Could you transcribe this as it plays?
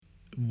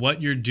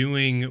what you're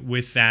doing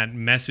with that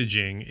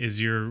messaging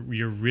is you're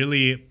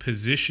really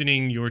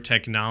positioning your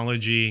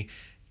technology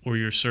or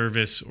your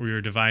service or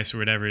your device or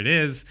whatever it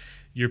is.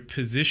 You're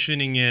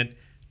positioning it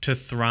to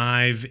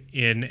thrive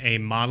in a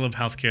model of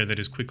healthcare that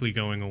is quickly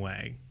going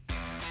away.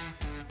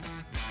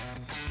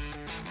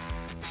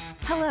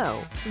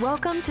 Hello,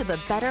 welcome to the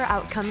Better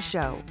Outcomes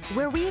Show,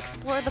 where we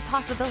explore the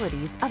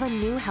possibilities of a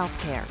new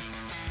healthcare.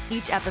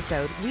 Each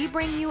episode, we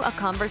bring you a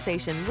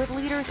conversation with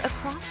leaders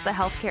across the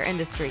healthcare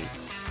industry,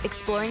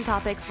 exploring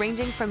topics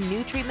ranging from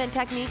new treatment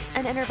techniques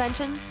and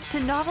interventions to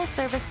novel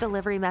service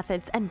delivery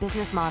methods and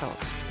business models.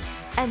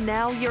 And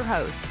now your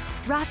host,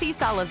 Rafi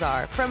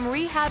Salazar from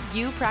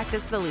RehabU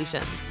Practice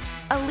Solutions,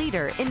 a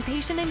leader in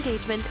patient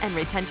engagement and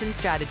retention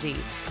strategy.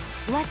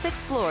 Let's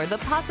explore the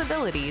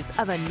possibilities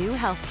of a new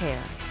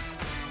healthcare.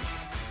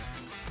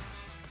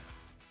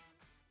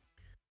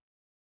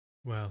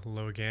 Well,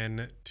 hello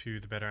again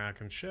to the Better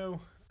Outcomes Show.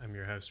 I'm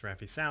your host,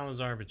 Rafi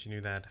Salazar, but you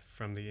knew that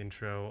from the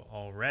intro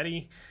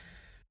already.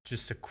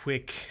 Just a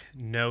quick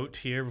note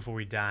here before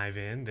we dive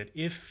in that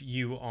if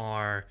you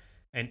are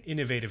an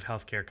innovative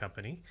healthcare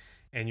company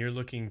and you're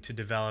looking to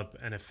develop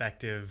an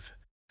effective,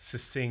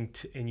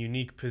 succinct, and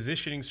unique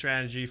positioning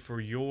strategy for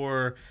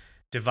your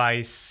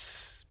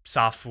device,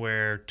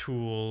 software,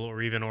 tool,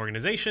 or even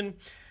organization,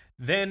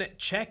 then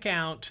check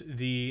out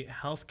the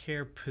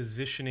Healthcare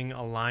Positioning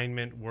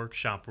Alignment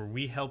Workshop, where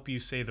we help you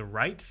say the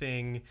right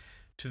thing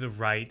to the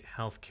right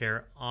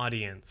healthcare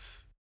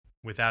audience.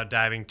 Without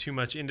diving too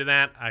much into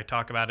that, I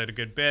talk about it a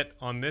good bit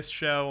on this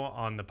show,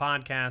 on the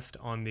podcast,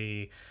 on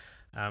the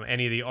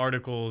any of the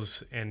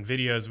articles and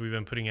videos we've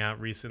been putting out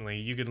recently.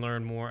 You can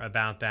learn more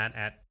about that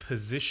at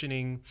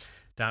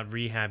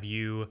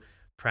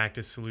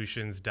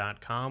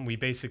positioning.rehabuppracticesolutions.com. We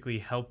basically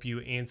help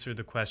you answer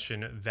the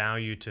question,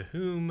 value to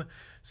whom,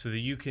 so that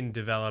you can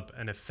develop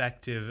an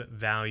effective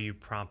value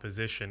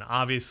proposition.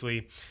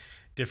 Obviously,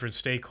 different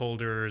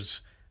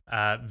stakeholders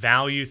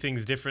value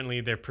things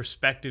differently. Their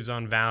perspectives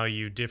on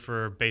value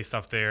differ based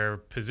off their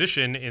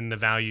position in the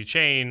value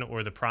chain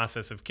or the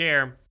process of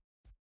care.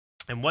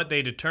 And what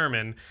they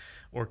determine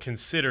or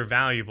consider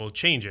valuable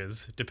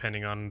changes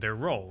depending on their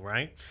role,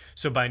 right?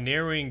 So by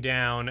narrowing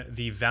down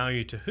the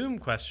value to whom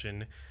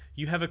question,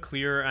 you have a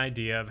clearer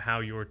idea of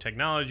how your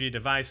technology,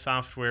 device,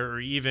 software,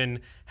 or even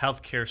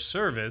healthcare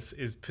service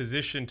is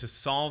positioned to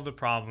solve the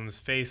problems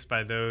faced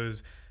by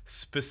those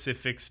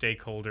specific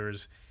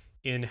stakeholders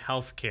in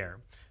healthcare.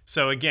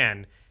 So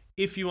again,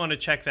 if you want to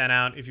check that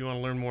out, if you want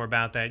to learn more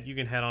about that, you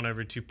can head on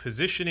over to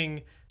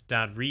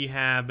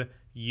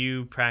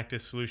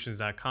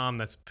positioning.rehabuppracticesolutions.com.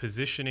 That's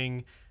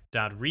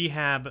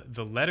positioning.rehab,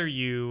 the letter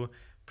U,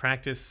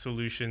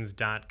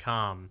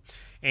 practicesolutions.com.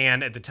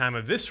 And at the time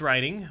of this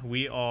writing,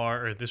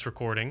 this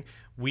recording,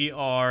 we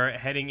are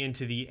heading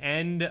into the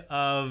end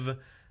of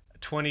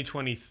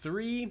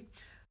 2023.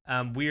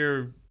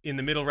 We're in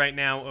the middle right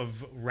now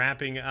of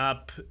wrapping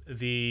up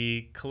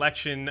the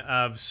collection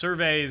of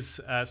survey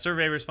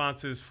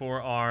responses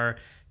for our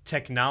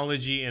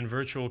technology and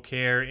virtual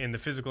care in the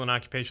physical and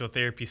occupational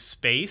therapy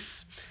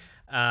space.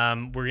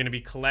 We're going to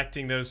be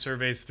collecting those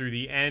surveys through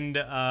the end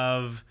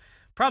of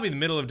probably the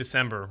middle of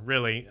December,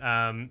 really,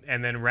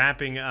 and then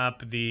wrapping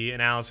up the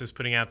analysis,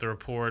 putting out the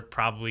report,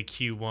 probably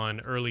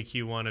early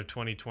Q1 of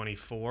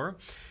 2024.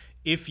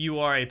 If you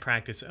are a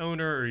practice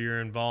owner or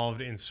you're involved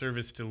in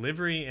service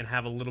delivery and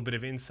have a little bit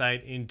of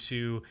insight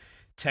into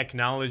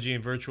technology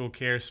and virtual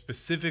care,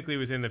 specifically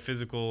within the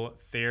physical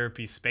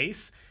therapy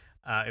space,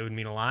 it would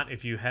mean a lot.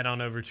 If you head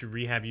on over to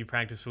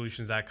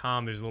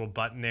rehabuppracticesolutions.com, there's a little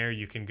button there.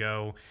 You can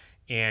go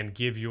and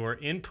give your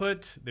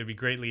input. That'd be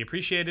greatly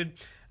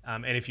appreciated.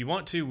 And if you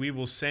want to, we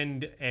will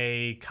send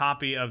a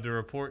copy of the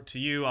report to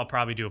you. I'll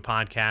probably do a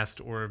podcast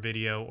or a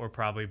video or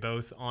probably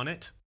both on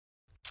it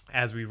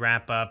as we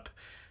wrap up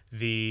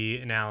the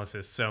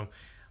analysis. So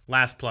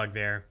last plug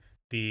there,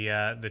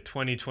 the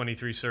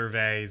 2023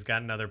 survey has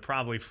got another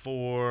probably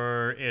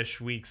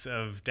 4-ish weeks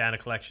of data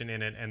collection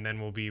in it, and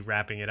then we'll be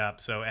wrapping it up.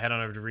 So head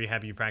on over to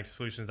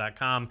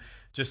rehabuppracticesolutions.com.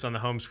 Just on the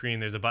home screen,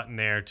 there's a button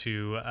there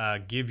to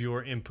give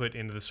your input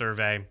into the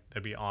survey.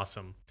 That'd be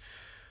awesome.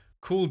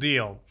 Cool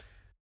deal.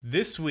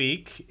 This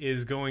week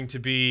is going to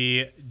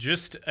be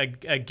just,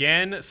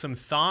 again, some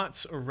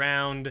thoughts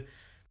around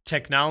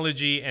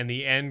technology and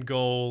the end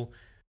goal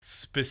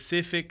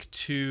specific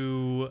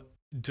to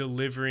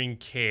delivering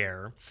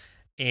care.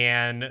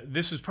 And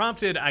this was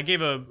prompted, I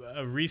gave a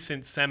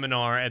recent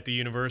seminar at the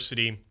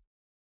university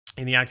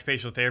in the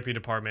occupational therapy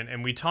department,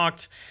 and we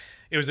talked,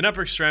 it was an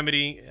upper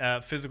extremity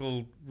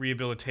physical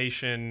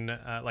rehabilitation,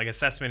 like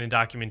assessment and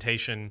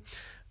documentation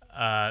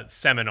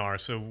seminar.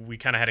 So we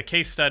kind of had a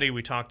case study.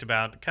 We talked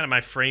about kind of my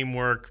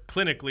framework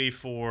clinically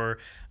for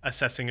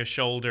assessing a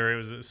shoulder. It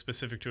was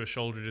specific to a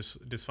shoulder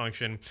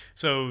dysfunction.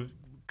 So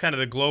kind of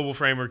the global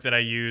framework that I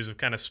use of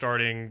kind of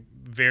starting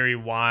very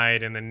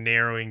wide and then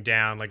narrowing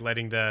down, like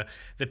letting the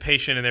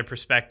patient and their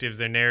perspectives,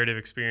 their narrative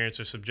experience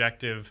or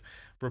subjective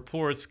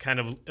reports kind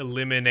of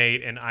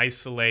eliminate and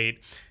isolate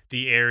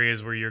the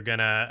areas where you're going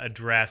to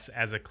address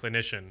as a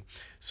clinician.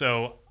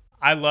 So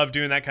I love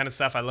doing that kind of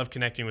stuff. I love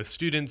connecting with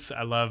students.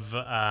 I love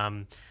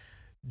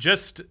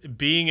just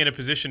being in a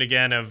position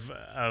again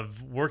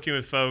of working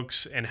with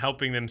folks and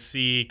helping them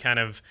see kind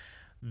of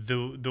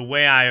the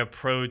way I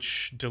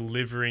approach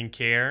delivering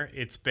care.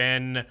 It's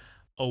been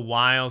a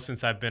while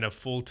since I've been a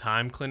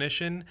full-time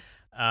clinician.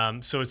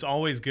 So it's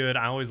always good.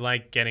 I always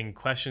like getting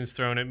questions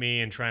thrown at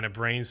me and trying to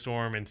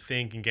brainstorm and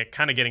think and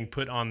getting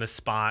put on the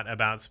spot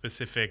about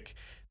specific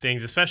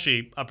things,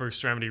 especially upper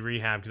extremity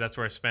rehab, because that's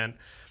where I spent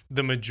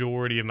the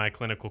majority of my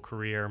clinical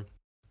career.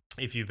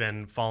 If you've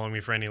been following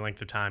me for any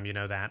length of time, you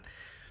know that.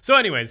 So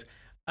anyways,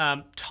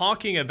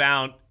 talking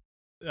about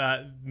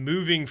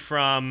moving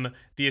from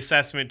the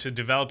assessment to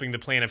developing the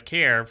plan of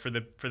care for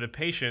the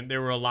patient,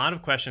 there were a lot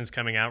of questions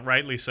coming out,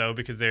 rightly so,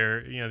 because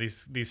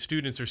these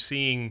students are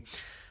seeing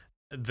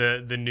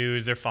the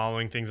news, they're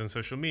following things on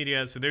social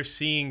media, so they're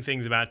seeing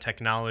things about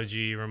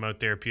technology, remote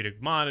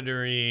therapeutic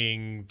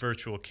monitoring,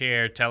 virtual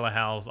care,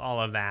 telehealth,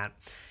 all of that.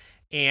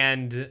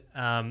 And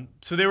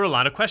so there were a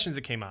lot of questions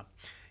that came up,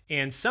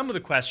 and some of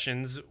the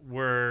questions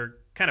were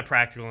kind of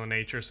practical in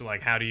nature. So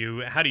like, how do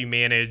you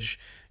manage,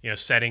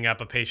 setting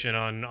up a patient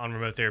on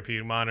remote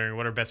therapeutic monitoring?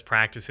 What are best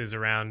practices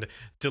around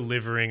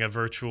delivering a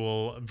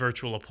virtual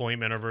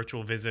appointment or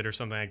virtual visit or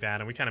something like that?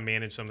 And we kind of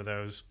manage some of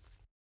those,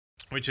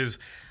 which is,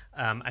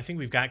 I think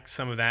we've got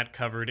some of that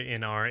covered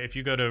in if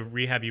you go to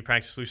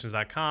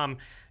rehabupracticesolutions.com,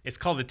 it's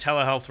called the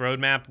Telehealth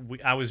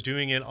Roadmap. I was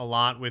doing it a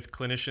lot with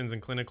clinicians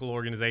and clinical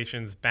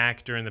organizations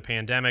back during the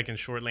pandemic and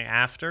shortly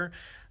after.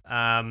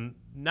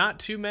 Not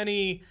too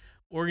many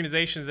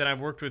organizations that I've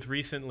worked with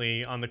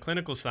recently on the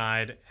clinical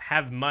side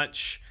have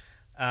much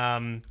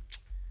need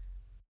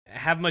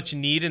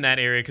in that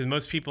area, because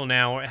most people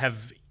now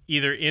have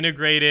either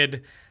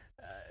integrated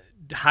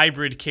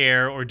hybrid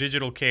care or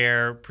digital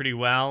care pretty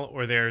well,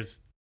 or there's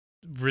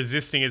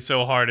resisting it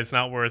so hard it's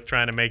not worth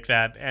trying to make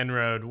that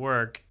En-ROAD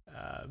work.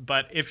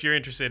 But if you're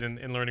interested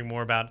in learning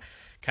more about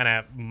kind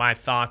of my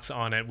thoughts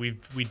on it,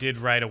 we did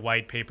write a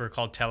white paper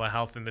called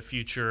Telehealth and the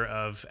Future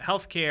of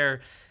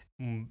Healthcare.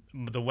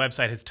 The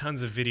website has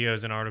tons of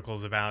videos and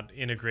articles about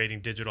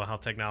integrating digital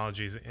health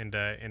technologies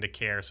into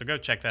care. So go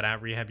check that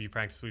out,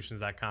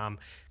 rehabupracticesolutions.com.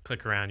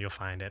 Click around, you'll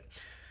find it.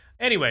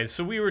 Anyways,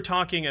 so we were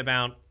talking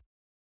about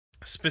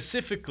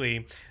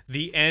specifically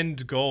the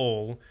end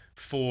goal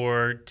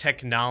for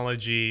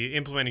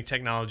implementing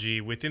technology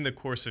within the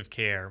course of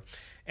care.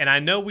 And I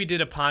know I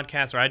did a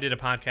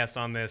podcast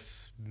on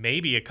this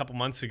maybe a couple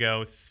months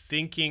ago,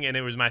 and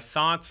it was my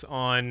thoughts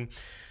on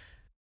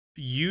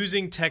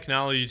using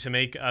technology to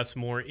make us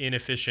more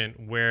inefficient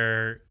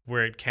where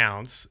it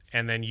counts,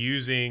 and then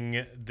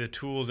using the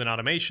tools and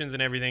automations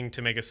and everything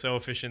to make us so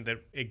efficient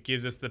that it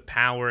gives us the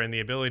power and the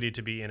ability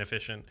to be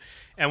inefficient.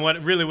 And what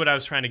I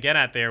was trying to get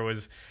at there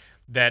was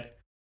that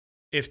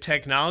if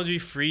technology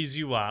frees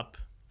you up,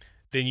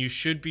 then you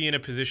should be in a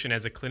position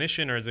as a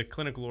clinician or as a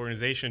clinical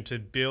organization to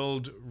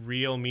build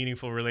real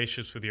meaningful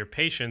relationships with your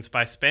patients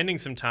by spending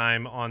some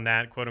time on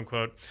that quote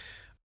unquote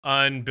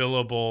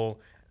unbillable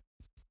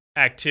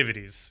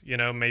activities,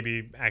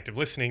 maybe active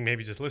listening,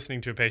 maybe just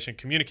listening to a patient,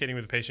 communicating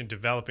with a patient,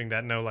 developing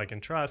that know, like,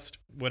 and trust,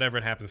 whatever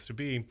it happens to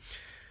be,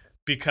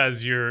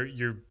 because you're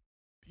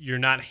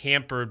not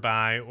hampered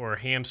by or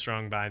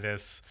hamstrung by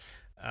this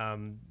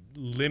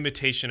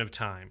limitation of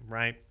time,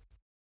 right?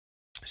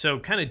 So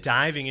kind of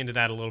diving into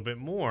that a little bit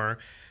more,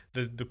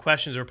 the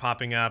questions are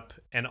popping up,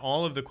 and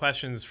all of the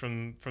questions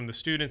from the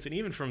students and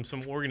even from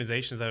some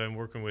organizations that I've been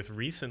working with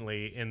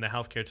recently in the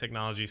healthcare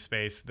technology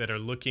space that are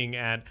looking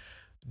at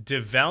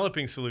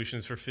developing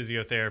solutions for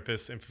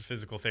physiotherapists and for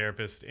physical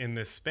therapists in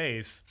this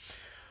space,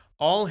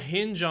 all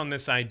hinge on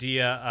this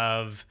idea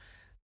of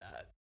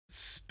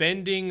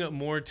spending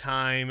more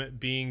time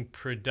being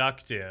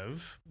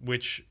productive,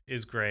 which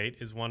is great,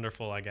 is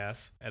wonderful, I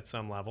guess, at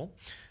some level.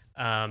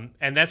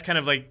 And that's kind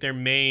of like the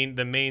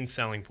main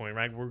selling point,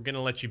 right? We're going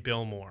to let you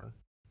bill more.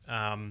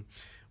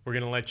 We're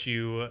going to let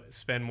you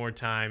spend more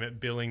time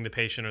billing the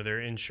patient or their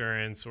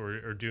insurance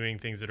or doing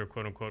things that are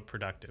quote unquote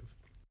productive.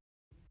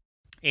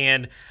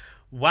 And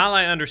while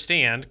I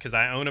understand, because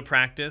I own a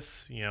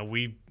practice,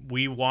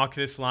 we walk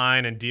this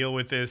line and deal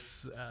with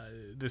this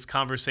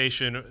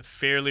conversation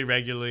fairly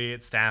regularly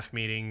at staff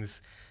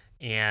meetings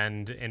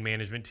and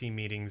management team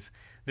meetings.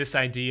 This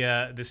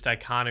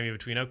dichotomy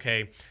between,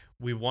 okay,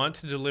 we want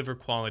to deliver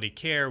quality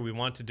care, we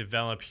want to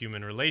develop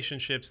human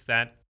relationships,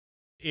 that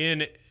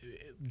in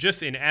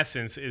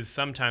essence is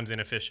sometimes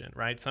inefficient,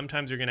 right?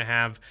 Sometimes you're going to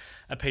have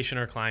a patient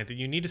or a client that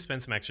you need to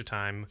spend some extra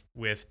time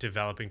with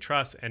developing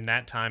trust, and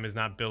that time is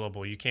not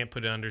billable. You can't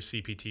put it under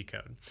CPT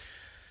code.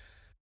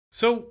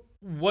 So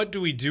what do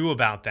we do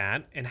about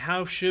that, and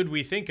how should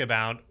we think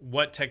about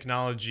what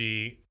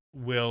technology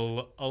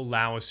will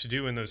allow us to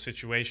do in those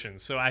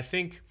situations? So I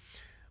think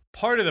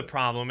part of the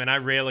problem, and I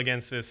rail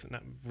against this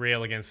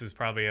is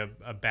probably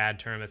a bad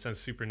term that sounds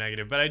super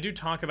negative, but I do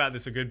talk about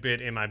this a good bit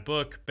in my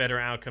book, Better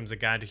Outcomes, A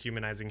Guide to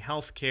Humanizing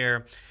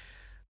Healthcare.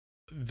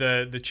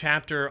 The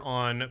chapter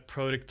on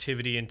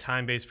productivity and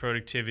time-based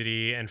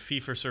productivity and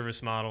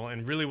fee-for-service model,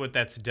 and really what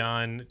that's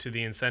done to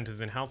the incentives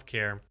in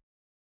healthcare,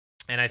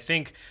 And I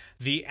think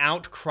the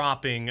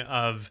outcropping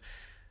of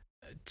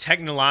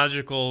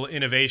technological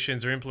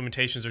innovations or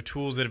implementations or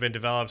tools that have been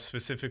developed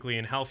specifically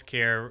in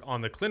healthcare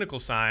on the clinical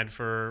side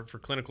for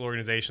clinical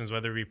organizations,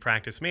 whether it be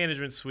practice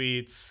management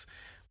suites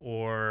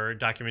or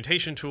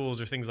documentation tools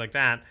or things like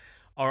that,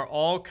 are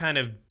all kind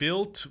of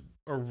built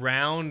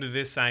around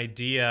this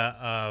idea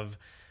of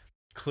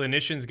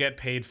clinicians get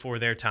paid for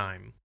their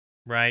time,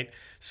 right?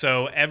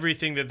 So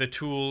everything that the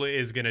tool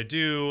is going to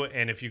do,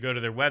 and if you go to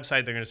their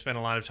website, they're going to spend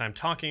a lot of time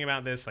talking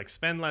about this, like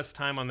spend less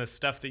time on the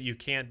stuff that you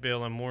can't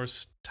bill and more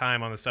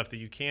time on the stuff that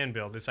you can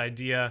bill. This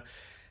idea,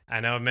 I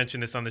know I've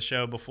mentioned this on the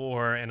show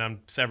before and on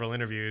several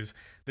interviews,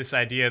 this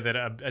idea that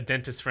a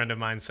dentist friend of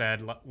mine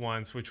said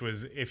once, which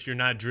was, if you're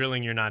not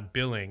drilling, you're not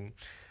billing.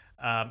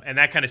 And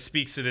that kind of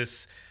speaks to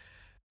this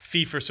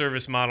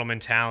fee-for-service model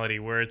mentality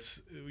where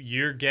it's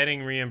you're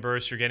getting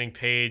reimbursed, you're getting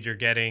paid, you're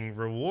getting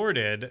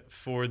rewarded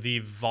for the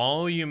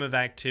volume of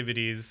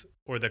activities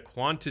or the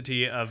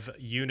quantity of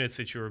units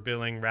that you are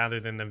billing rather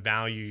than the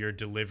value you're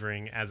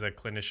delivering as a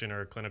clinician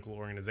or a clinical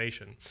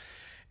organization.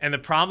 And the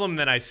problem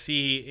that I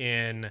see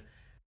in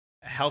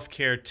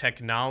healthcare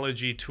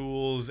technology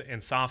tools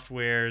and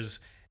softwares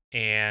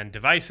and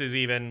devices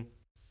even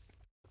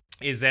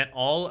is that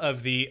all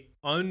of the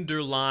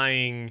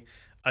underlying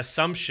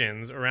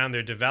assumptions around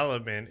their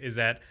development is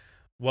that,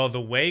 well, the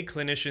way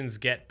clinicians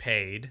get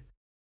paid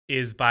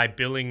is by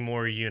billing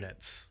more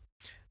units.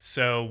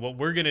 So what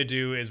we're going to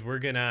do is we're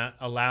going to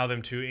allow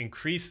them to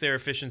increase their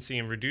efficiency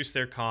and reduce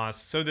their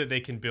costs so that they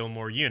can bill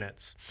more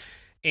units.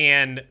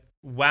 And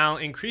while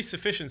increased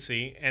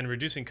efficiency and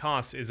reducing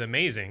costs is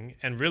amazing,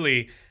 and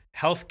really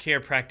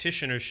healthcare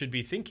practitioners should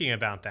be thinking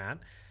about that,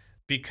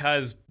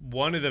 because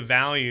one of the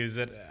values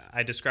that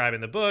I describe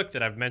in the book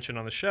that I've mentioned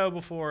on the show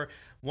before,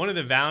 one of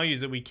the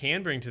values that we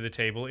can bring to the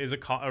table is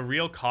a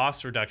real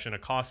cost reduction, a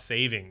cost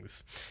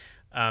savings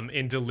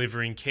in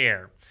delivering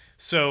care.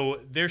 So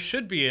there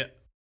should be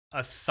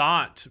a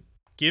thought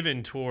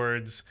given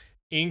towards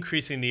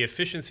increasing the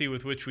efficiency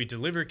with which we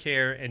deliver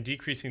care and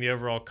decreasing the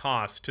overall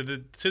cost to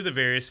the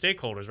various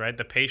stakeholders, right?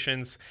 The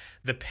patients,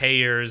 the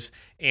payers,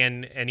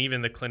 and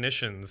even the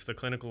clinicians, the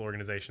clinical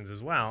organizations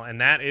as well. And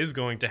that is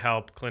going to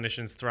help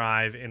clinicians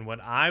thrive in what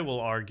I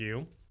will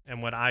argue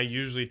and what I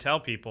usually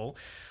tell people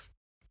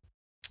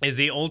is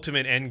the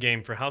ultimate end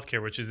game for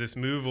healthcare, which is this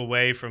move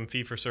away from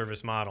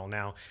fee-for-service model.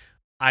 Now,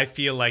 I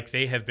feel like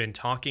they have been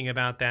talking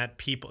about that.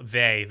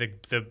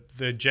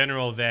 The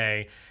general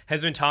they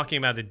has been talking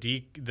about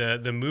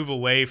the move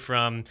away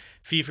from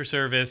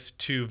fee-for-service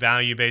to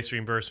value-based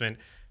reimbursement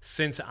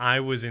since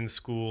I was in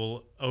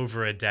school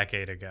over a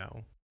decade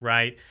ago,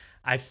 right?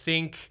 I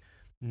think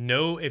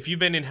if you've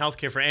been in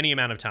healthcare for any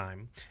amount of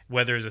time,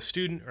 whether as a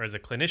student or as a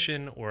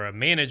clinician or a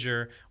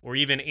manager or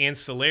even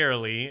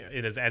ancillarily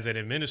as an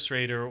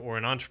administrator or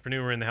an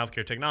entrepreneur in the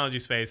healthcare technology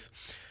space,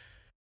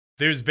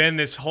 there's been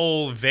this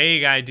whole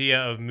vague idea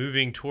of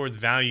moving towards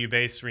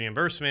value-based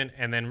reimbursement,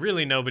 and then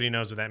really nobody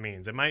knows what that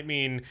means. It might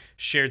mean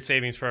shared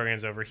savings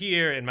programs over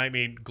here. It might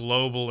mean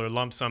global or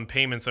lump sum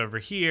payments over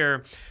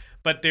here.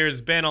 But there's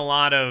been a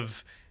lot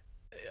of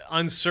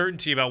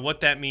uncertainty about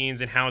what that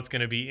means and how it's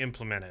going to be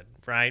implemented,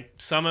 right?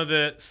 Some of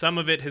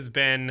it has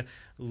been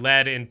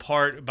led in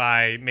part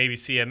by maybe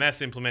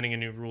CMS implementing a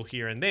new rule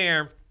here and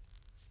there.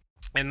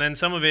 And then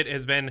some of it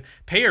has been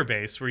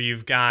payer-based, where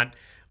you've got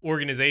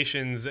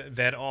organizations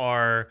that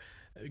are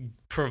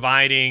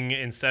providing,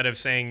 instead of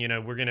saying,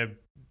 we're going to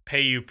pay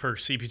you per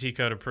CPT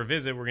code or per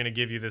visit, we're going to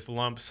give you this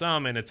lump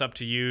sum, and it's up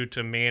to you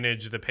to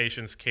manage the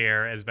patient's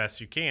care as best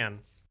you can.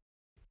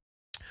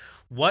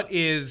 What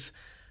is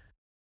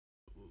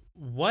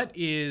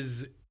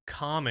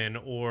common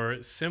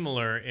or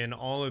similar in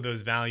all of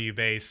those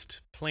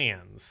value-based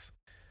plans?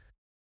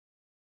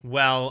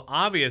 Well,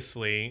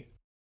 obviously,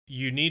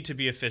 you need to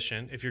be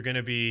efficient if you're going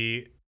to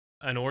be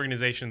an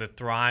organization that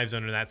thrives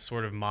under that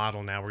sort of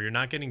model now, where you're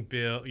not getting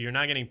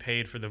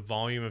paid for the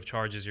volume of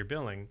charges you're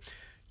billing.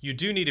 You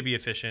do need to be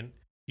efficient.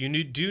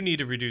 You do need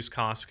to reduce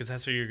costs, because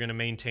that's how you're going to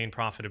maintain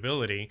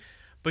profitability.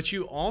 But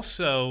you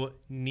also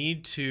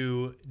need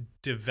to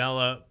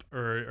develop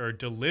or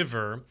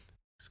deliver,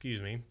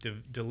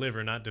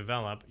 deliver, not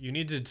develop. You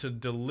need to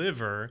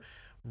deliver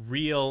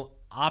real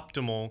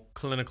optimal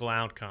clinical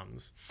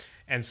outcomes.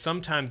 And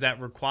sometimes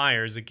that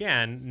requires,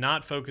 again,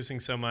 not focusing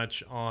so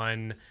much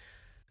on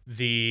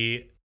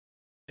the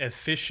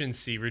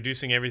efficiency,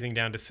 reducing everything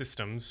down to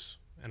systems.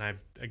 And I,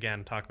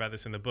 again, talk about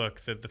this in the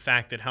book, that the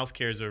fact that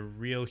healthcare is a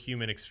real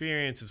human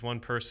experience, is one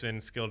person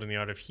skilled in the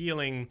art of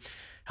healing,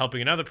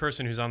 helping another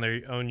person who's on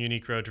their own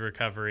unique road to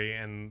recovery.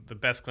 And the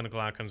best clinical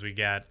outcomes we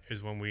get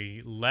is when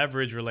we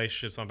leverage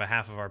relationships on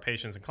behalf of our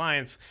patients and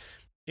clients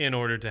in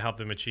order to help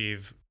them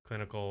achieve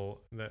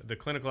the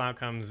clinical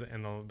outcomes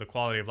and the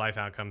quality of life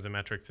outcomes and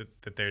metrics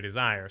that they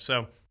desire.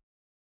 So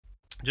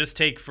just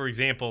take, for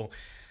example,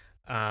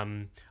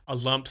 a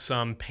lump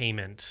sum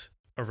payment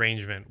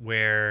arrangement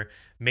where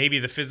maybe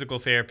the physical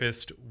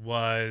therapist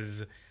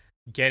was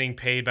getting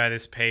paid by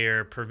this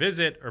payer per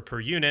visit or per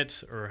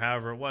unit or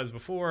however it was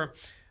before,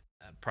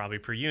 probably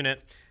per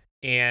unit.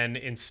 And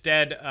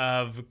instead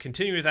of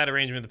continuing with that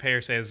arrangement, the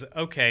payer says,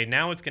 okay,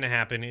 now what's going to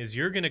happen is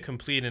you're going to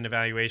complete an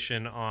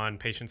evaluation on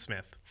patient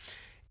Smith.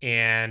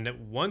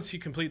 And once you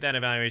complete that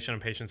evaluation on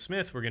patient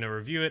Smith, we're going to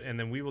review it, and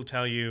then we will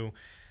tell you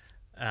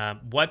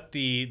what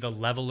the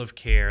level of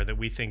care that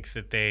we think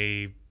that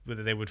they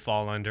would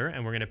fall under,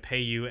 and we're going to pay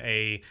you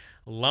a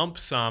lump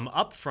sum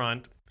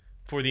upfront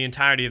for the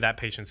entirety of that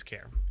patient's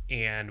care.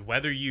 And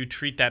whether you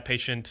treat that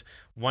patient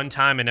one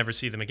time and never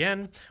see them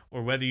again,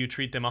 or whether you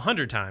treat them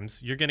 100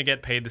 times, you're going to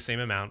get paid the same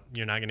amount.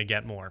 You're not going to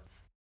get more,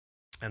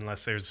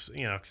 unless there's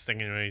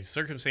extenuating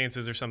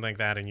circumstances or something like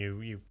that, and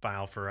you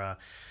file for a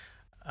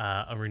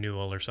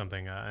renewal or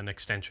something, an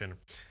extension.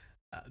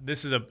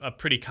 This is a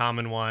pretty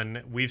common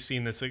one. We've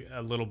seen this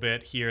a little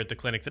bit here at the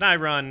clinic that I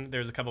run.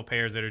 There's a couple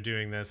payers that are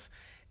doing this,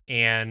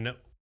 and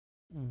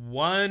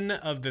one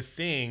of the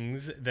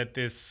things that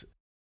this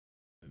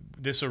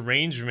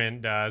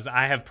arrangement does,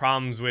 I have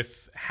problems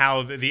with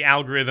how the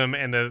algorithm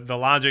and the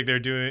logic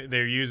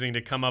they're using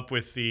to come up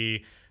with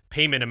the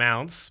payment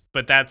amounts,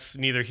 but that's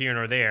neither here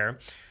nor there.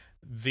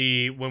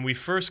 When we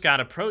first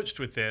got approached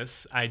with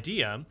this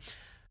idea,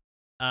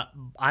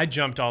 I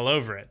jumped all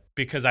over it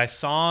because I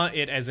saw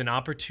it as an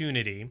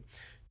opportunity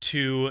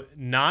to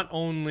not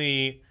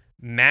only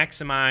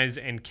maximize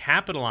and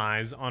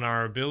capitalize on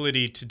our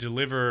ability to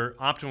deliver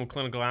optimal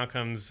clinical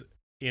outcomes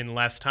in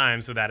less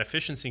time, so that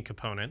efficiency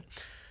component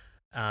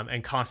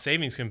and cost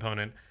savings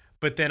component,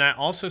 but then I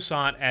also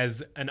saw it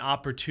as an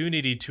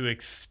opportunity to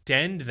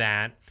extend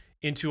that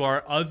into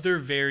our other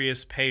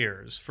various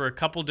payers for a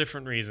couple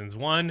different reasons.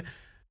 One,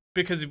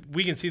 because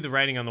we can see the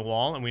writing on the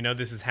wall, and we know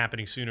this is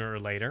happening sooner or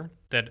later,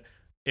 that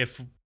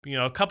if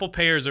a couple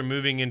payers are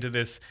moving into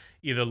this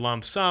either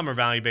lump sum or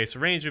value-based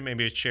arrangement,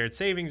 maybe it's shared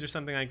savings or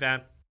something like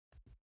that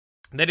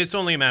it's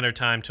only a matter of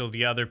time till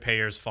the other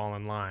payers fall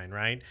in line,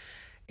 right?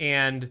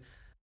 And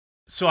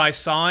so I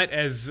saw it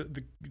as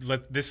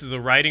this is the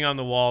writing on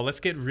the wall. Let's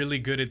get really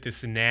good at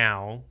this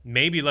now.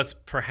 Maybe let's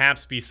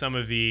perhaps be some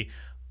of the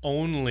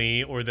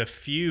only or the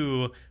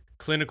few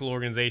clinical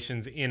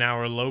organizations in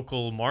our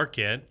local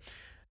market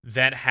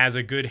that has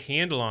a good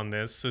handle on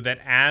this, so that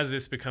as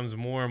this becomes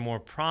more and more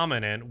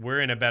prominent,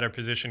 we're in a better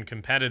position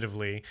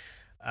competitively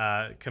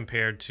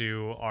compared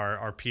to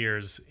our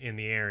peers in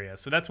the area.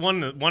 So that's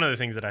one of the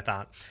things that I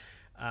thought.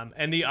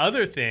 And the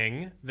other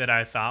thing that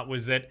I thought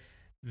was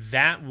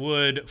that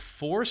would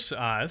force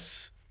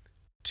us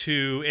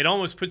to,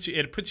 it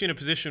puts you in a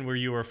position where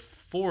you are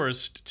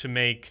forced to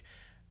make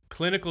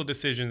clinical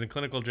decisions and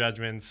clinical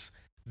judgments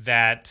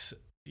that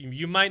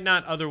you might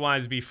not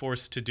otherwise be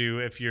forced to do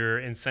if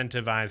you're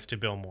incentivized to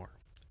bill more.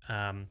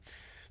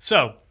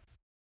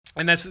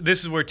 This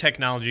is where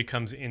technology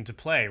comes into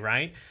play,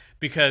 right?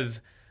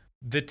 Because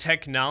the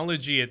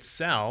technology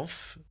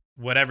itself,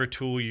 whatever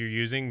tool you're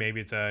using,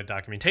 maybe it's a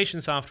documentation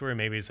software,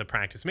 maybe it's a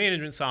practice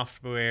management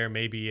software,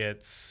 maybe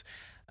it's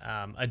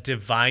a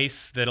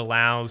device that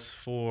allows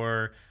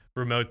for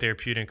remote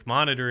therapeutic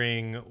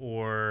monitoring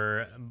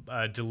or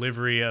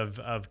delivery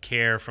of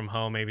care from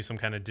home, maybe some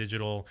kind of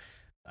digital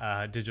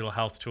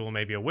health tool,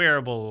 maybe a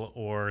wearable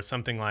or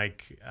something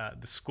like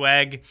the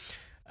Squeg.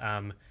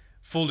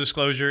 Full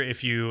disclosure,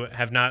 if you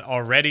have not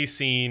already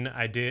seen,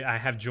 I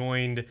have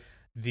joined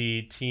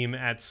the team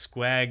at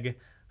Squeg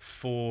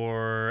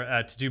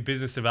to do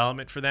business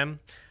development for them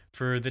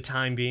for the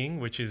time being,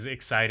 which is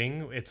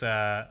exciting.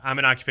 I'm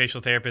an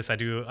occupational therapist. I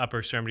do upper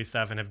extremity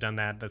stuff and have done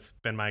that. That's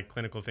been my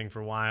clinical thing for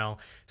a while.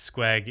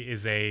 Squeg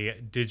is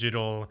a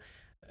digital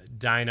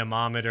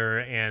dynamometer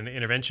and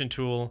intervention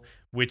tool,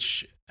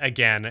 which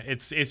again,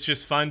 it's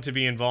just fun to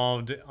be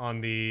involved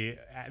on the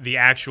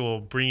actual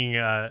bringing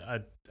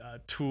a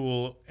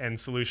tool and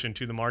solution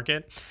to the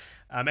market.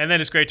 And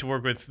then it's great to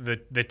work with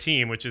the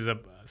team, which is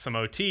some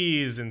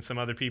OTs and some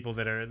other people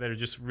that are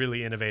just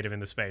really innovative in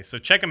the space. So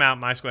check them out,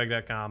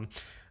 mysqueg.com.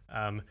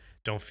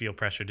 Don't feel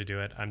pressure to do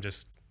it. I'm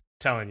just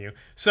telling you.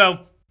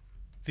 So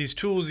these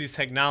tools, these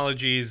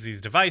technologies,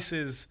 these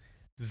devices,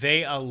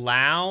 they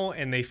allow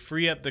and they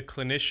free up the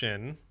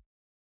clinician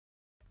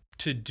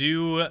to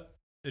do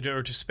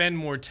or to spend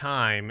more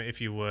time, if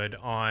you would,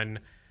 on,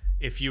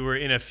 if you were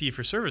in a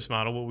fee-for-service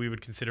model, what we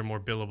would consider more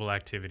billable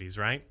activities,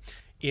 right?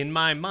 In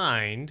my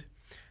mind,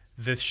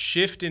 the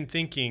shift in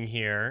thinking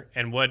here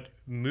and what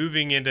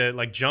moving into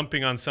like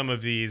jumping on some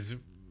of these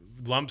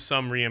lump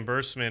sum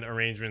reimbursement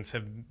arrangements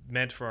have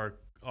meant for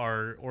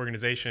our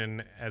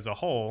organization as a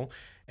whole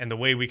and the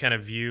way we kind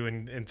of view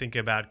and think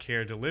about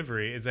care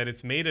delivery is that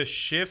it's made us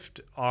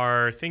shift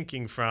our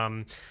thinking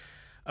from,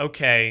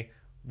 okay,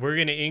 we're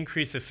going to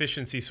increase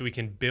efficiency so we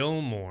can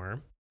bill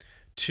more,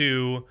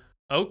 to,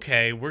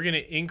 okay, we're going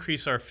to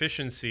increase our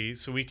efficiency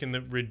so we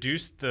can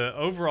reduce the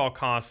overall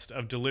cost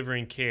of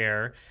delivering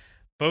care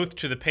both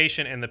to the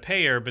patient and the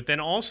payer, but then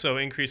also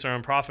increase our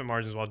own profit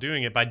margins while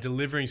doing it by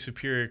delivering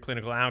superior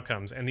clinical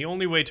outcomes. And the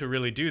only way to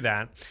really do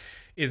that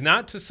is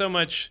not to so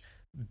much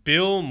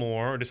bill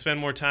more or to spend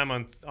more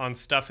time on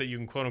stuff that you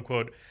can quote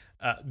unquote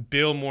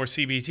bill more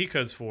CPT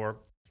codes for,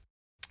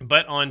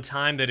 but on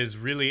time that is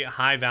really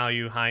high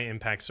value, high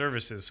impact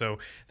services. So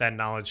that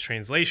knowledge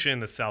translation,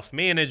 the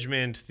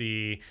self-management,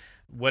 the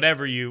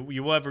whatever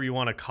you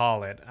want to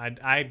call it.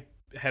 I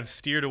have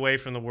steered away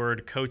from the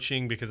word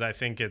coaching because I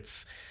think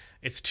it's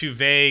too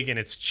vague and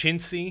it's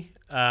chintzy.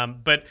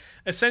 But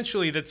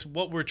essentially, that's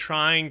what we're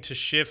trying to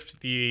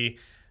shift the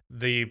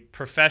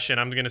profession.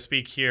 I'm going to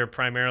speak here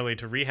primarily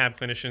to rehab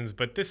clinicians,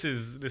 but this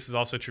is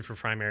also true for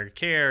primary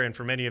care and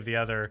for many of the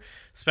other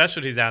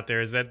specialties out there,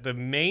 is that the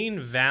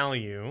main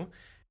value,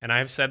 and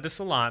I've said this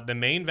a lot, the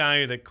main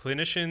value that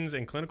clinicians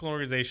and clinical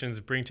organizations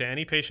bring to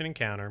any patient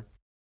encounter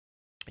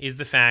is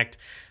the fact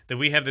that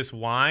we have this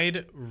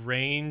wide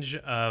range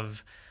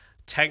of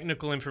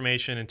technical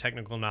information and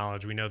technical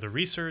knowledge. We know the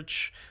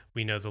research,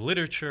 we know the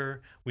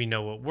literature, we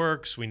know what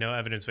works, we know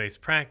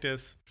evidence-based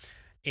practice,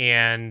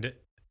 and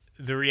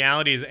the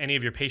reality is any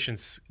of your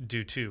patients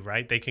do too,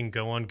 right? They can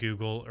go on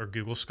Google or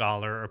Google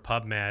Scholar or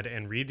PubMed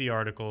and read the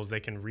articles. They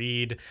can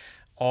read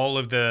all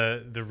of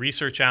the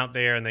research out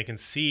there, and they can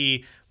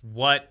see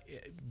what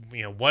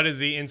is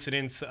the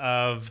incidence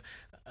of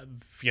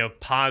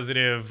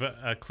positive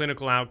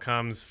clinical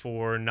outcomes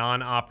for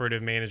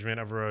non-operative management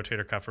of a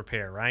rotator cuff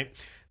repair, right?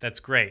 That's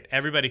great.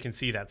 Everybody can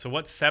see that. So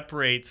what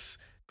separates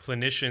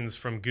clinicians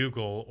from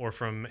Google or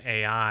from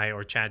AI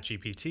or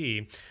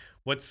ChatGPT?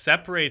 What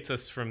separates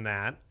us from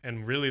that,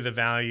 and really the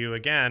value,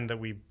 again, that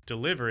we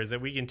deliver, is that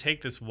we can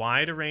take this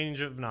wide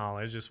range of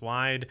knowledge, this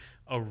wide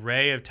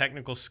array of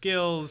technical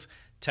skills,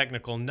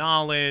 technical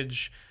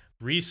knowledge,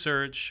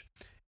 research,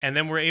 and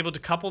then we're able to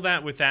couple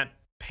that with that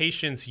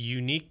patient's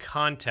unique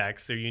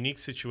context, their unique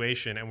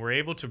situation, and we're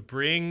able to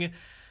bring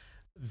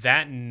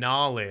that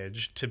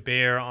knowledge to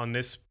bear on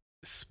this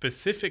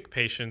specific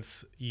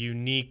patient's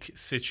unique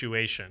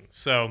situation.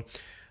 So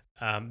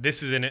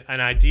this is an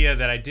idea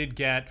that I did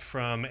get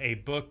from a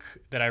book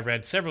that I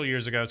read several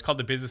years ago. It's called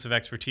The Business of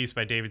Expertise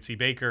by David C.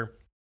 Baker.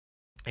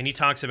 And he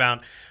talks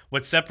about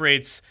what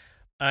separates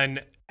an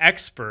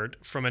expert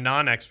from a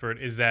non-expert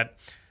is that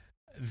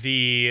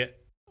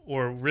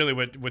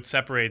what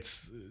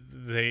separates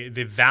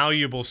the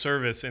valuable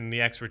service in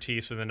the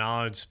expertise or the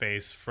knowledge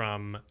space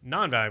from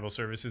non-valuable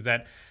service is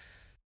that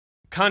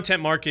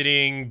content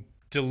marketing,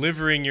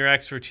 delivering your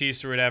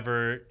expertise or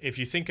whatever, if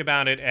you think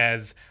about it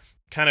as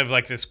kind of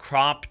like this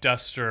crop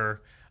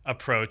duster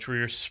approach where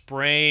you're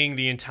spraying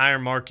the entire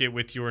market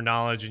with your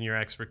knowledge and your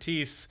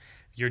expertise,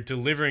 you're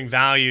delivering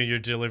value and you're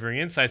delivering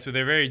insights, but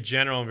they're very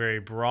general and very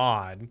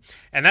broad.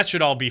 And that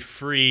should all be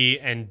free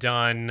and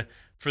done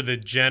for the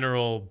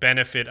general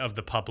benefit of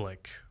the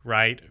public,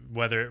 right?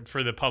 Whether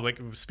for the public,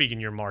 speaking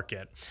your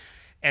market.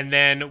 And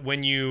then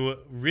when you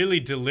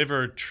really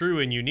deliver true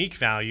and unique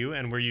value,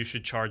 and where you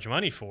should charge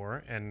money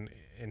for, and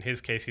in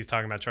his case, he's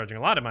talking about charging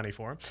a lot of money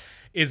for,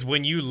 is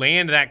when you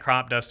land that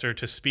crop duster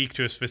to speak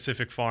to a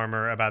specific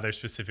farmer about their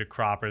specific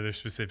crop or their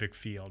specific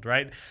field,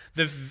 right?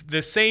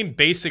 The same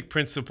basic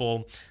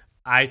principle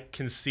I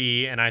can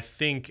see and I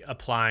think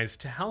applies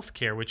to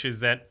healthcare, which is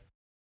that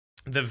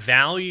the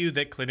value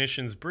that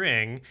clinicians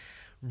bring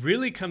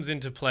really comes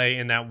into play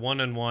in that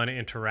one-on-one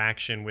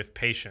interaction with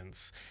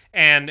patients.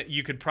 And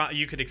you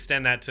could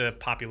extend that to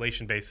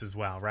population-based as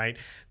well, right?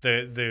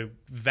 The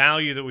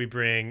value that we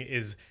bring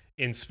is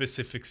in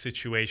specific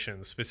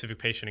situations, specific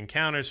patient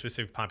encounters,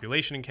 specific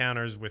population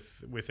encounters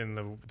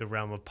within the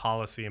realm of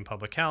policy and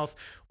public health,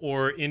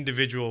 or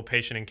individual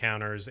patient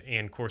encounters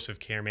and course of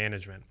care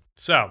management.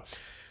 So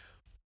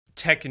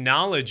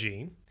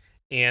technology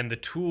and the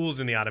tools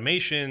and the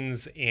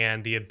automations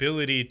and the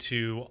ability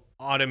to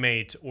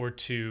automate or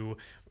to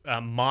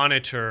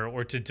monitor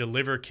or to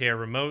deliver care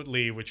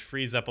remotely, which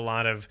frees up a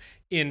lot of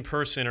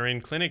in-person or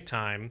in-clinic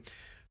time,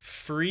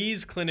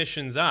 frees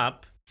clinicians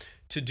up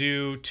to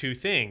do two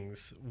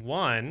things.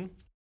 One,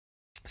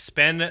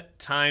 spend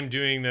time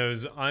doing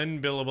those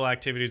unbillable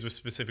activities with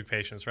specific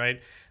patients, right?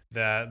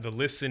 The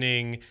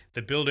listening,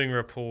 the building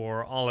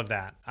rapport, all of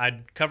that.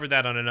 I covered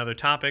that on another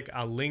topic.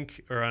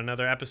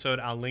 Another episode.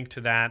 I'll link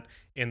to that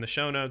in the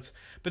show notes.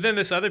 But then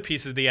this other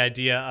piece is the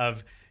idea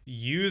of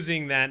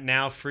using that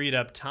now freed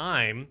up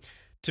time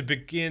to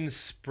begin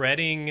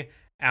spreading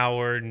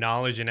our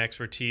knowledge and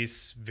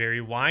expertise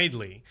very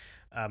widely.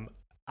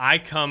 I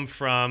come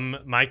from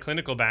my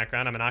clinical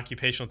background. I'm an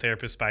occupational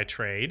therapist by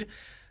trade.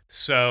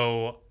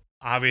 So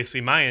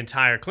obviously my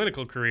entire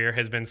clinical career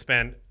has been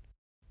spent,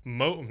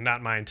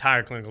 not my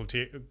entire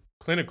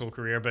clinical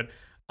career, but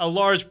a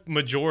large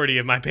majority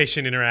of my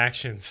patient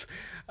interactions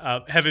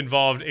have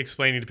involved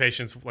explaining to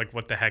patients like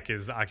what the heck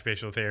is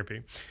occupational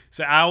therapy.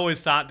 So I always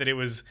thought that it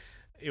was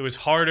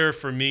harder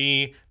for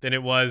me than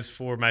it was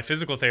for my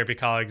physical therapy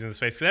colleagues in the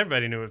space because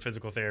everybody knew what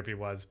physical therapy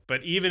was.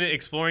 But even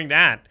exploring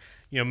that,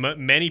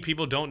 many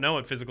people don't know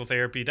what physical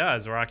therapy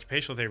does or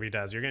occupational therapy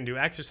does. You're going to do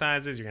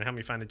exercises. You're going to help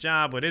me find a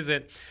job. What is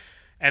it?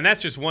 And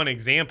that's just one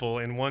example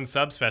in one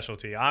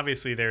subspecialty.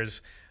 Obviously,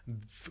 there's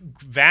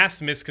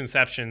vast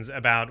misconceptions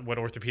about what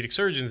orthopedic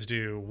surgeons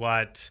do,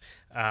 what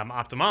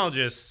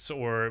ophthalmologists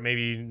or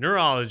maybe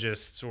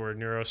neurologists or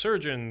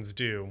neurosurgeons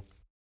do,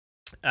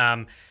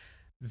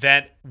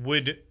 that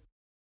would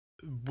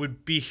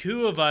would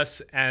behoove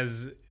us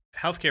as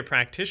healthcare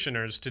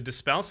practitioners to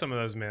dispel some of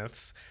those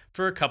myths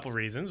for a couple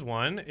reasons.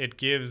 One, it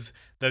gives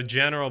the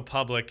general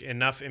public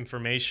enough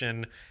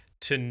information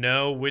to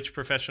know which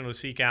professional to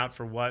seek out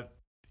for what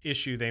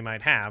issue they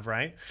might have,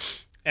 right?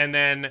 And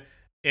then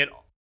it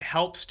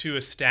helps to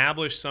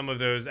establish some of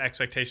those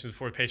expectations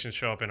before patients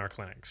show up in our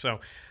clinic. So,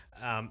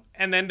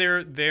 and then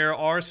there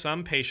are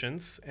some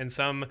patients and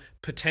some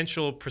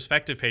potential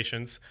prospective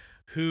patients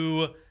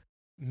who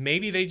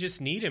maybe they just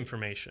need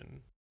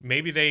information.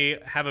 Maybe they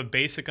have a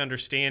basic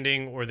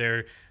understanding, or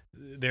they're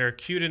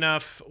acute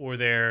enough, or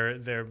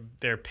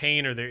their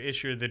pain or their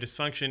issue or their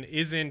dysfunction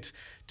isn't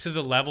to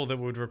the level that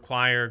would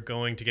require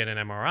going to get an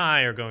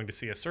MRI or going to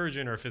see a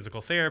surgeon or a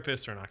physical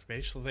therapist or an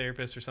occupational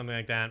therapist or something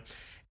like that.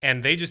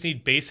 And they just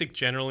need basic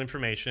general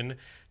information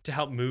to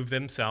help move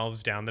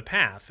themselves down the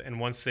path. And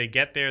once they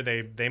get there,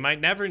 they might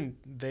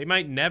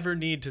never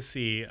need to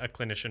see a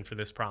clinician for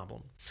this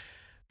problem.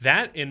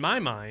 That, in my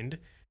mind,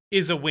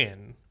 is a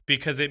win,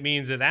 because it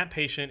means that that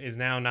patient is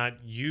now not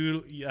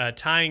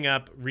tying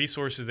up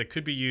resources that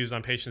could be used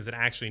on patients that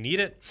actually need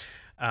it.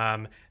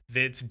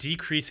 That's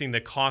decreasing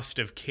the cost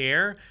of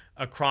care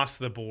across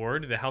the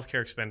board, the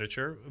healthcare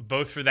expenditure,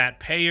 both for that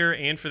payer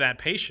and for that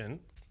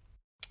patient.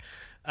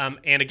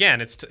 And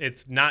again,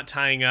 it's not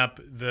tying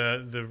up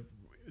the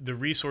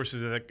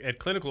resources at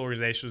clinical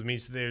organizations,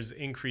 means there's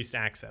increased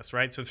access,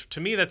 right? So to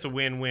me, that's a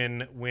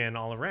win-win-win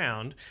all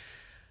around.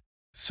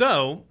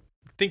 So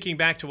thinking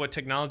back to what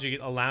technology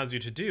allows you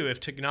to do, if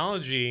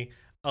technology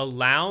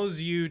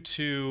allows you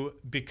to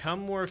become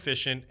more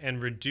efficient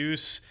and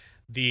reduce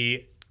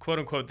the quote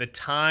unquote the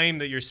time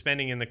that you're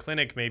spending in the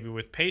clinic, maybe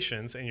with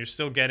patients, and you're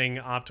still getting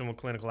optimal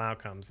clinical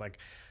outcomes, like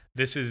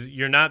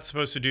you're not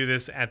supposed to do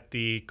this at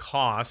the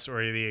cost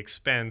or the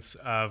expense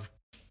of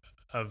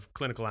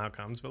clinical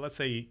outcomes, but let's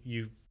say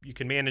you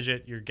can manage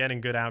it, you're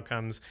getting good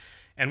outcomes.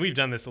 And we've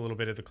done this a little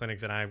bit at the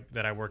clinic that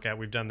I work at.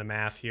 We've done the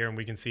math here, and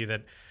we can see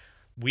that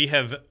we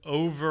have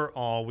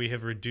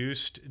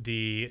reduced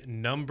the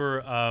number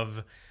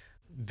of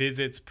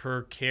visits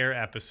per care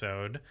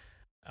episode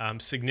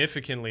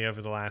significantly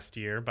over the last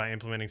year by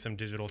implementing some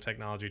digital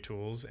technology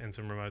tools and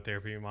some remote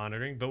therapy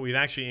monitoring. But we've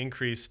actually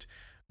increased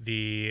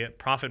the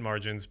profit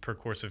margins per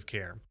course of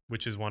care,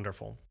 which is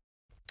wonderful.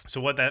 So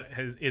what that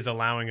is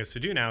allowing us to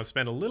do now is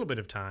spend a little bit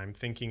of time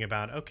thinking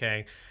about,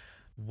 okay,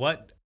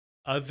 what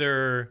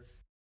other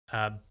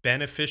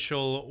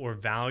beneficial or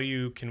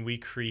value can we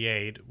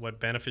create?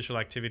 What beneficial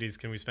activities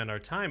can we spend our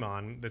time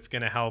on that's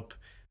going to help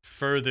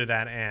further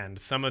that end?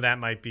 Some of that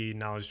might be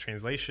knowledge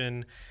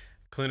translation,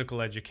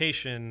 clinical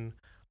education,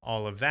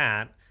 all of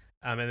that.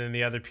 And then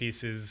the other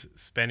piece is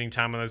spending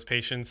time on those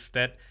patients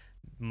that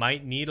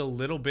might need a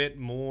little bit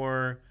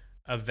more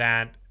of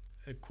that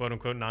quote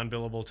unquote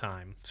non-billable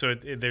time. So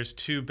there's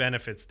two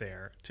benefits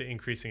there to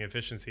increasing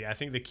efficiency. I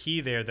think the key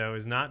there, though,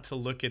 is not to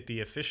look at the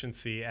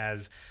efficiency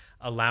as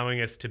allowing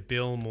us to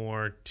bill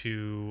more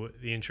to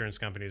the insurance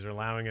companies or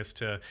allowing us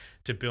to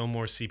bill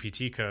more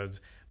CPT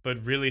codes,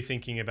 but really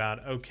thinking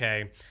about,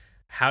 okay,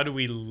 how do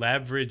we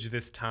leverage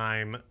this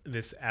time,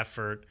 this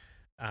effort,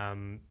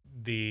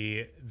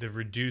 the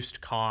reduced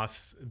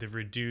costs, the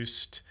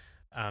reduced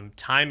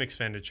time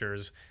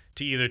expenditures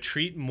to either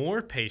treat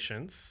more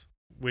patients,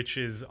 which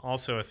is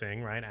also a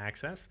thing, right?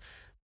 Access,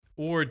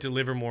 or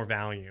deliver more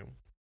value.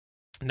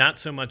 Not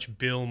so much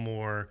bill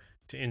more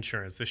to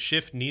insurance. The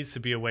shift needs to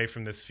be away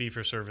from this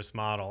fee-for-service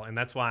model. And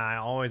that's why I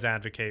always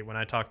advocate when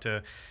I talk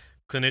to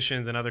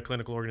clinicians and other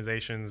clinical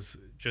organizations,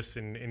 just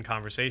in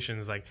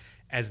conversations, like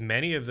as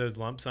many of those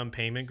lump sum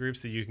payment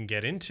groups that you can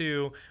get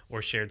into,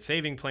 or shared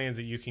saving plans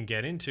that you can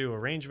get into,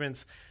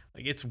 arrangements,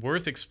 like it's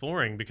worth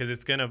exploring, because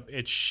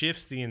it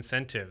shifts the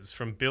incentives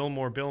from bill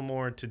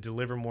more to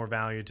deliver more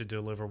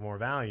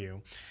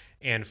value.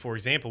 And for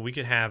example, we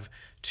could have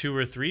 2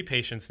 or 3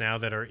 patients now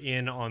that are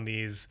in on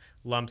these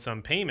lump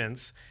sum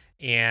payments,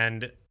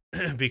 and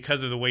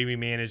because of the way we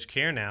manage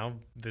care now,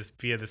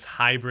 via this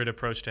hybrid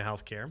approach to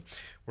healthcare,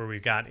 where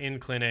we've got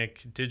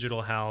in-clinic,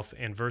 digital health,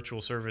 and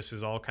virtual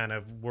services all kind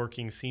of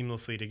working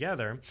seamlessly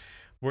together,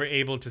 we're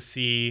able to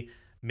see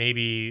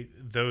maybe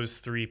those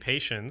 3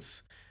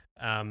 patients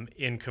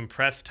in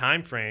compressed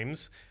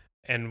timeframes,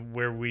 and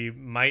where we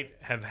might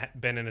have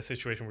been in a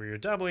situation where you're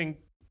doubling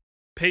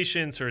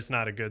patients or it's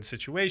not a good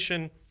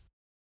situation,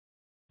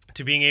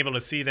 to being able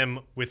to see them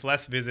with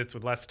less visits,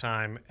 with less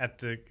time at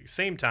the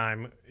same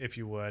time, if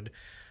you would,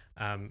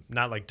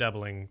 not like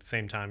doubling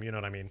same time, you know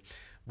what I mean,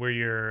 where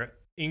you're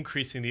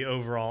increasing the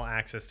overall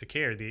access to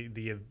care,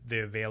 the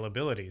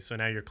availability. So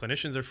now your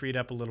clinicians are freed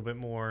up a little bit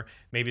more.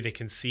 Maybe they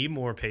can see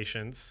more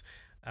patients,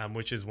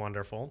 which is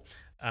wonderful.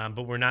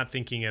 But we're not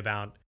thinking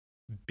about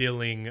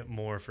billing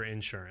more for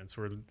insurance.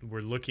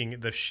 We're looking,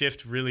 the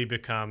shift really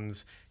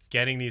becomes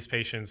getting these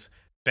patients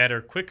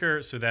better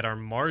quicker so that our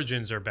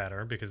margins are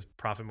better, because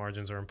profit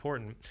margins are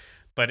important.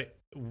 But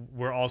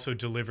we're also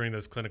delivering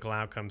those clinical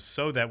outcomes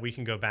so that we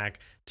can go back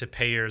to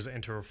payers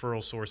and to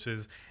referral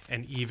sources.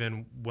 And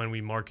even when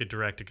we market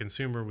direct to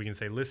consumer, we can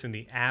say, listen,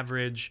 the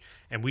average,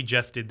 and we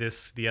just did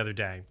this the other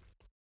day,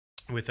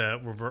 with a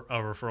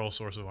referral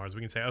source of ours.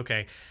 We can say,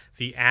 okay,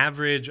 the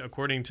average,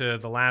 according to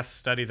the last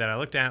study that I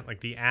looked at,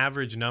 like the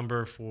average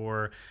number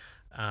for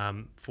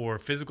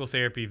physical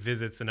therapy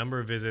visits, the number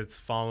of visits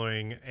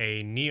following a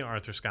knee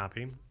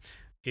arthroscopy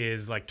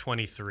is like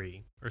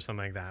 23 or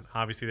something like that.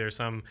 Obviously, there are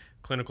some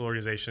clinical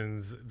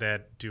organizations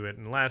that do it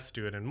in less,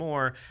 do it in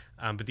more,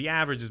 but the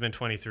average has been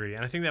 23.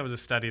 And I think that was a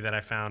study that I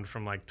found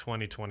from like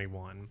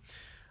 2021.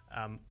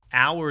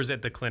 Hours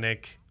at the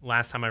clinic,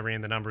 last time I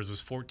ran the numbers,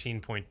 was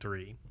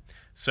 14.3.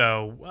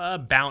 So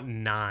about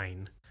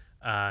nine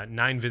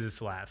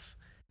visits less.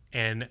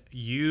 And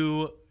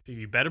you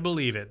better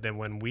believe it that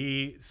when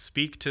we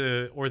speak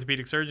to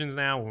orthopedic surgeons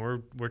now,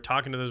 when we're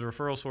talking to those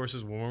referral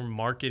sources, when we're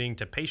marketing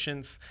to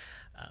patients,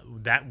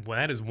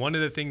 that is one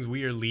of the things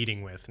we are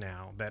leading with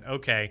now. That,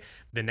 okay,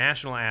 the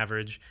national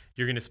average,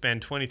 you're going to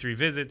spend 23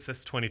 visits.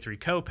 That's 23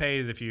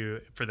 co-pays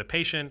for the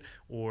patient,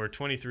 or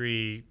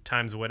 23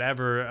 times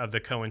whatever of the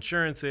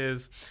co-insurance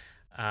is,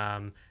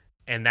 and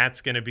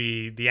that's going to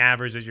be the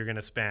average that you're going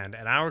to spend.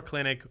 At our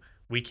clinic,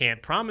 we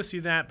can't promise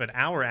you that, but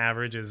our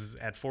average is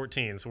at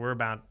 14, so we're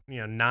about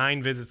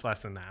 9 visits less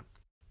than that.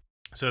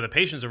 So the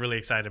patients are really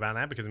excited about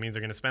that because it means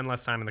they're going to spend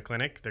less time in the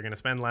clinic. They're going to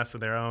spend less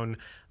of their own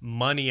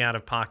money out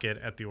of pocket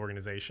at the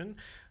organization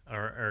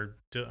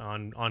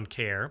on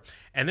care.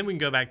 And then we can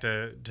go back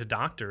to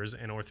doctors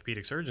and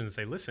orthopedic surgeons and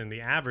say, listen, the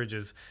average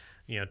is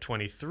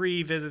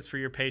 23 visits for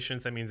your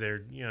patients. That means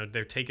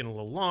they're taking a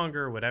little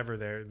longer,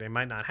 whatever. They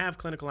might not have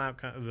clinical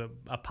outcome,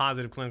 a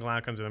positive clinical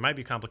outcomes, or there might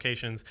be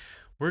complications.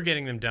 We're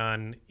getting them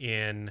done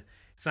in.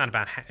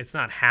 It's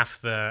not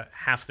half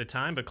the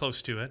time, but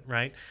close to it,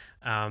 right?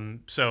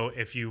 So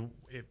if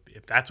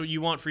that's what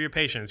you want for your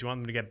patients, you want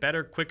them to get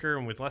better, quicker,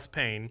 and with less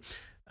pain,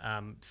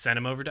 send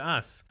them over to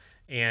us.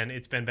 And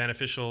it's been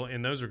beneficial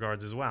in those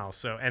regards as well.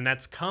 So, and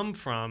that's come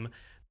from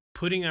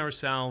putting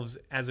ourselves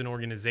as an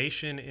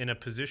organization in a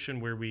position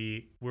where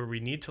we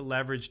need to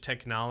leverage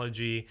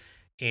technology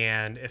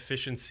and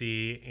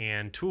efficiency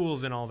and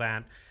tools and all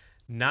that,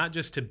 not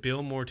just to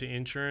bill more to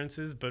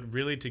insurances, but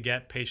really to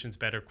get patients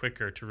better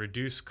quicker, to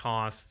reduce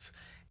costs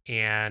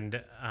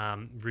and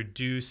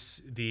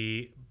reduce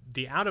the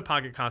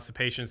out-of-pocket cost to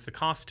patients, the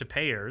cost to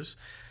payers,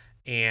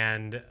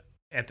 and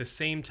at the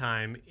same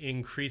time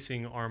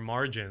increasing our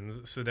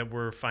margins so that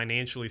we're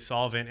financially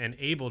solvent and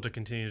able to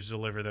continue to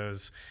deliver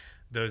those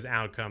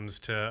outcomes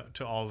to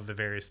all of the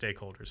various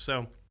stakeholders.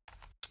 So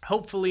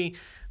hopefully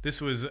this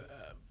was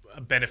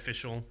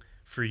beneficial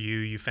for you.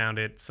 You found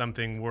it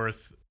something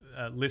worth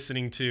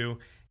listening to,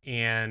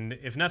 and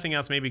if nothing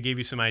else, maybe gave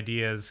you some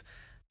ideas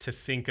to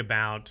think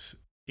about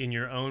in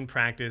your own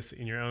practice,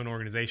 in your own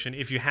organization.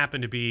 If you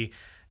happen to be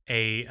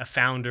a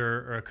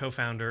founder or a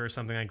co-founder or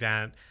something like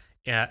that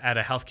at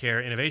a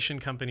healthcare innovation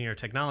company or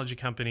technology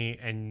company,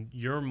 and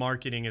your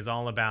marketing is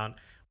all about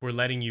we're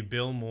letting you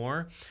bill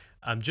more,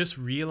 just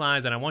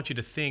realize, and I want you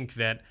to think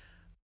that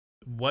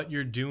what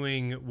you're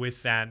doing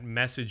with that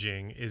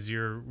messaging is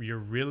you're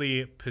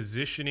really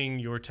positioning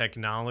your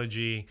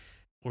technology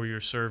or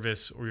your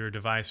service or your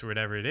device or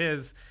whatever it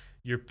is,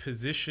 you're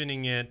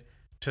positioning it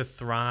to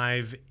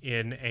thrive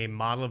in a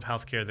model of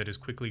healthcare that is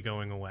quickly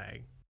going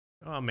away.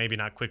 Well, maybe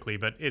not quickly,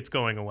 but it's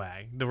going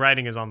away. The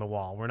writing is on the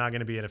wall. We're not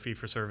going to be at a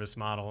fee-for-service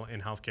model in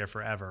healthcare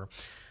forever.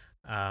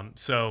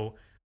 So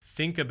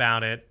think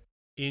about it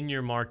in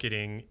your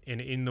marketing and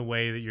in the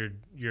way that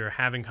you're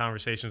having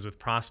conversations with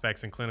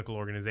prospects and clinical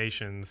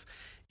organizations,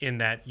 in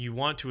that you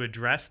want to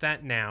address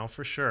that now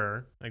for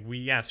sure. Like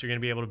yes, you're going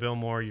to be able to bill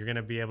more. You're going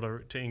to be able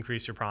to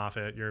increase your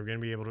profit. You're going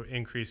to be able to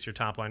increase your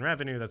top line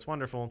revenue. That's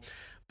wonderful.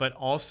 But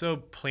also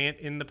plant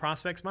in the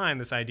prospect's mind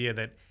this idea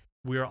that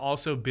we are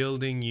also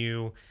building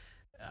you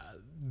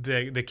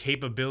the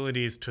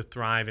capabilities to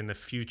thrive in the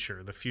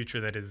future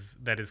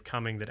that is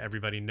coming, that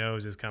everybody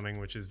knows is coming,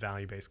 which is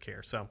value-based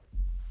care. So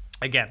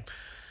again,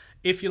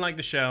 if you like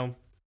the show,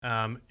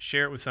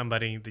 share it with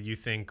somebody that you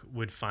think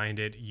would find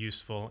it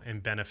useful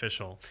and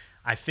beneficial.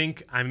 I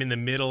think I'm in the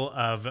middle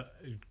of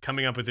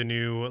coming up with a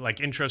new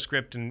intro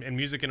script and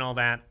music and all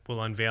that.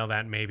 We'll unveil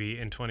that maybe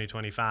in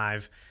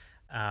 2025.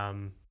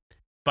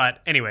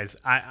 But anyways,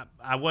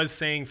 I was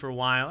saying for a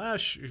while,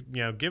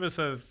 give us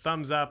a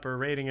thumbs up or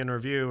rating and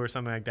review or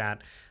something like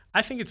that.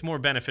 I think it's more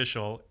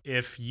beneficial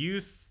if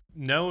you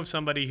know of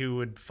somebody who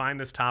would find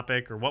this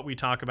topic or what we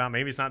talk about.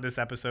 Maybe it's not this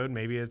episode.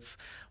 Maybe it's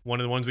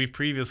one of the ones we've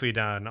previously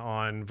done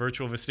on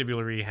virtual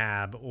vestibular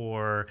rehab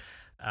or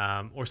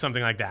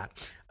something like that.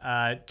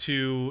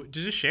 To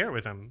just share it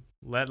with them.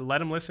 Let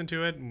them listen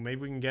to it. And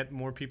maybe we can get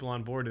more people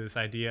on board to this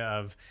idea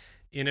of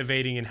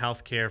innovating in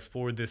healthcare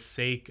for the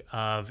sake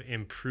of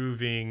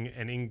improving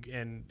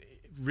and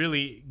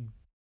really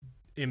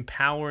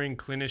empowering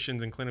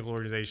clinicians and clinical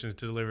organizations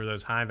to deliver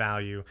those high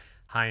value,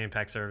 high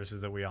impact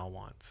services that we all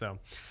want. So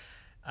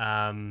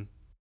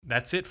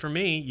that's it for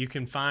me. You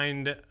can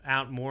find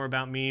out more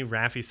about me,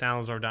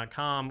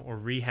 RafiSalazar.com or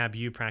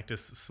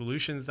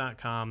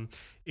RehabUPracticeSolutions.com.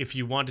 If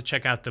you want to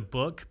check out the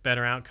book,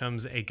 Better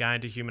Outcomes, A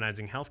Guide to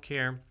Humanizing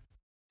Healthcare,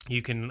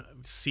 you can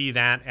see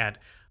that at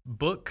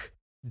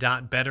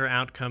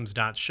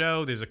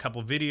book.betteroutcomes.show. There's a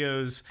couple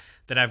videos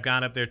that I've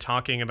got up there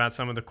talking about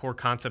some of the core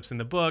concepts in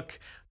the book,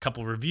 a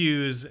couple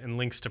reviews, and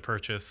links to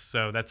purchase.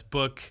 So that's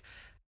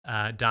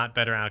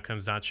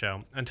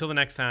book.betteroutcomes.show. Until the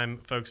next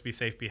time, folks, be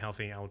safe, be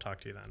healthy. I will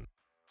talk to you then.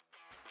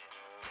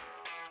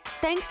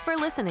 Thanks for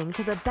listening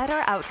to the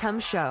Better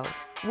Outcomes Show,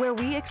 where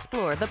we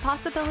explore the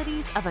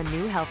possibilities of a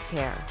new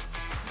healthcare.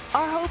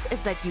 Our hope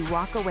is that you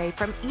walk away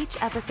from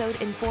each episode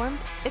informed,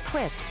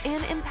 equipped,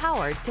 and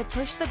empowered to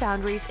push the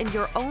boundaries in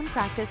your own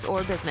practice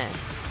or business.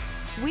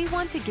 We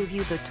want to give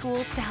you the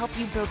tools to help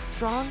you build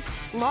strong,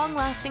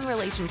 long-lasting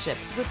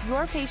relationships with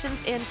your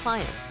patients and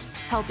clients,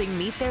 helping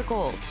meet their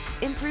goals,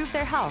 improve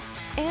their health,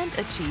 and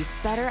achieve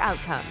better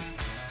outcomes.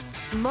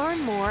 Learn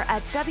more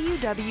at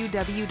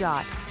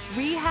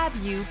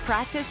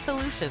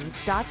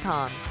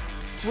www.rehabuppracticesolutions.com.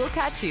 We'll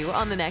catch you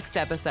on the next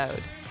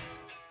episode.